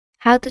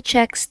How to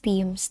check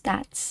Steam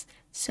stats.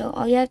 So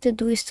all you have to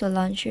do is to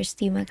launch your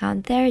Steam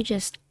account there.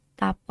 Just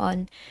tap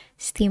on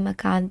Steam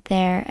account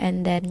there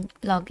and then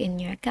log in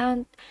your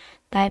account.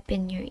 Type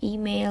in your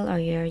email or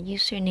your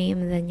username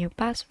and then your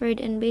password,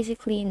 and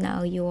basically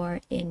now you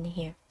are in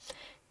here.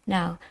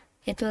 Now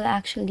it will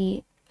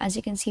actually, as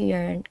you can see, we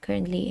are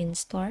currently in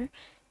store.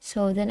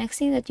 So the next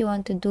thing that you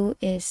want to do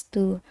is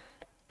to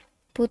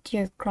put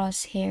your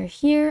crosshair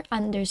here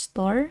under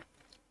store.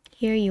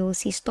 Here you will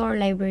see store,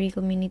 library,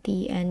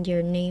 community, and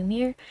your name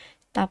here.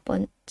 Tap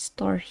on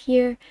store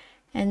here,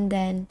 and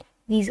then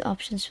these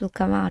options will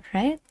come out,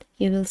 right?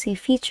 You will see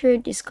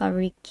featured,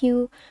 discovery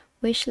queue,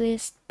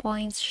 wishlist,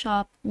 points,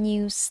 shop,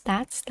 news,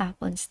 stats. Tap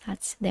on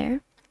stats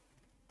there.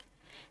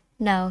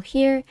 Now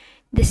here,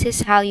 this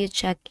is how you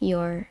check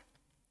your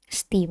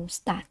Steam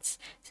stats.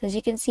 So as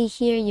you can see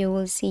here, you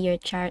will see your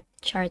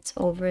charts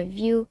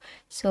overview.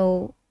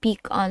 So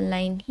peak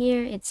online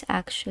here, it's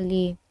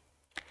actually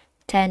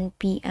 10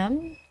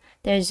 p.m.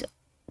 There's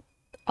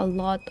a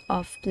lot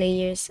of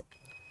players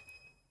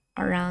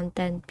around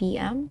 10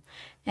 p.m.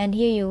 and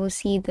here you will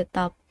see the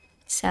top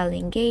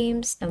selling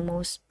games, the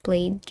most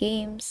played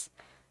games,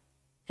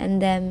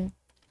 and then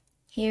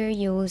here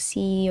you will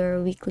see your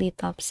weekly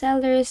top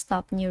sellers,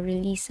 top new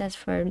releases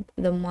for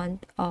the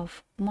month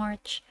of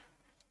March,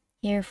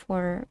 here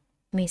for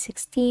May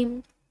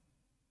 16,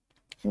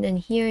 and then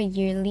here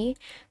yearly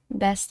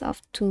best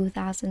of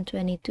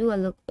 2022, a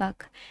look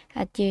back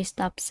at year's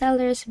top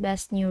sellers,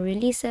 best new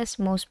releases,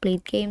 most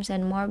played games,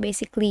 and more.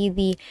 Basically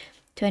the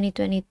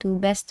 2022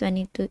 best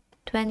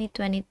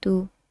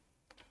 2022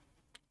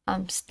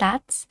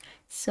 stats.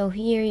 So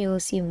here you'll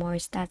see more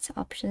stats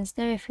options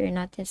there if you're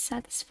not yet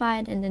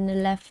satisfied, and then the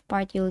left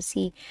part you'll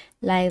see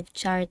live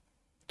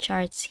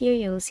charts. Here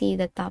you'll see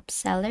the top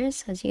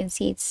sellers. As you can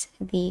see, it's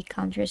the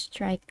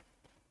Counter-Strike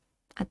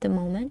at the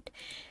moment,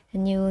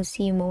 and you will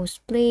see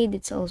most played,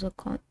 it's also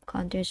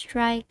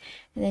Counter-Strike,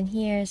 and then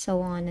here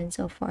so on and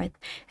so forth.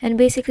 And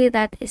basically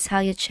that is how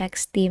you check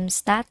Steam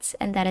stats,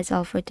 and that is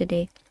all for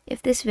today.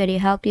 If this video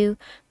helped you,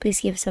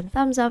 please give some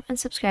thumbs up and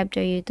subscribe to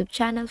our YouTube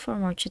channel for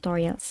more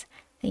tutorials.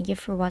 Thank you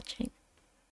for watching.